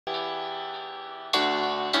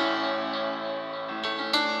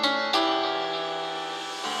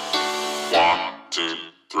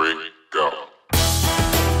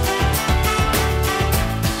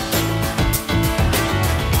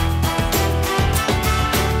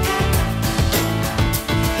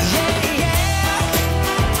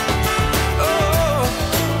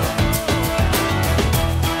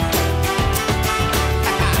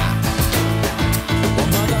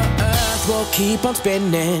keep on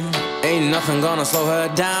spinning. Ain't nothing gonna slow her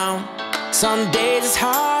down. Some days it's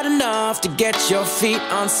hard enough to get your feet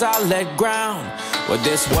on solid ground. Well,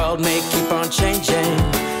 this world may keep on changing,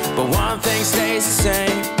 but one thing stays the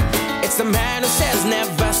same. It's the man who says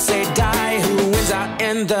never say die who wins out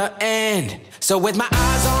in the end. So with my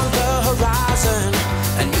eyes on the horizon,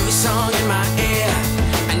 a new song in my ear,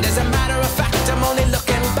 and as a matter of fact I'm only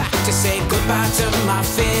looking back to say goodbye to my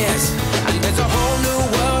fears. And there's a whole new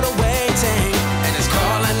world awaiting, and it's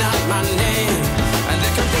calling out my name. And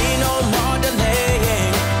there can be no more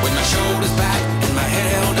delaying, with my shoulders back and my head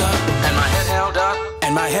held up, and my head held up,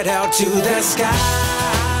 and my head held to the sky.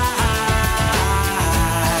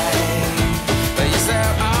 But yes,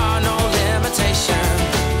 there are no limitations,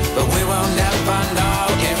 but we will never know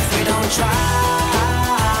if we don't try.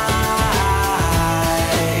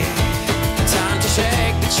 Time to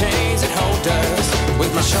shake the chains that hold us,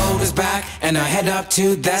 with my shoulders back and I head up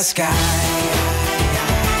to the sky.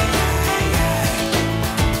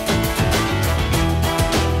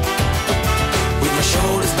 With my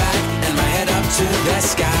shoulders back and my head up to the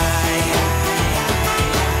sky.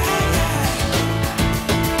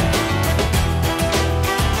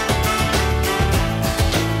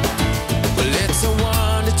 Well, it's a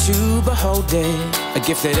wonder to behold it, a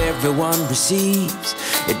gift that everyone receives.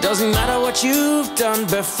 It doesn't matter what you've done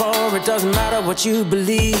before, it doesn't matter what you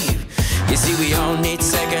believe. You see, we all need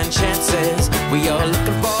second chances, we all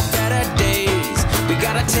looking for better days. We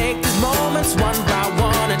gotta take these moments one by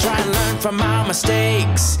one and try and learn from our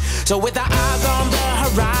mistakes. So with our eyes on the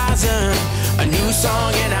horizon, a new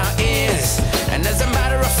song in our ears, and as a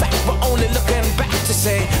matter of fact we're only looking back to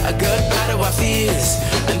say a goodbye to our fears.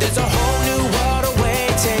 And there's a whole new world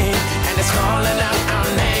awaiting, and it's calling out our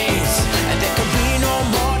names. And there can be no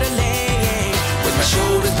more delaying, with my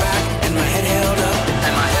shoulders back and my head held up,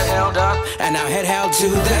 and my head held up, and our head held to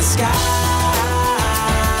the sky.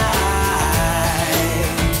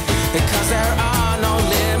 Because there are no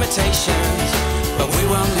limitations, but we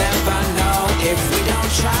will never know if we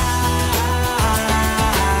don't try.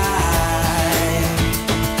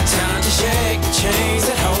 Time to shake the chains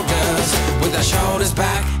that hold us, with our shoulders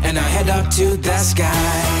back and our head up to the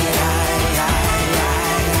sky.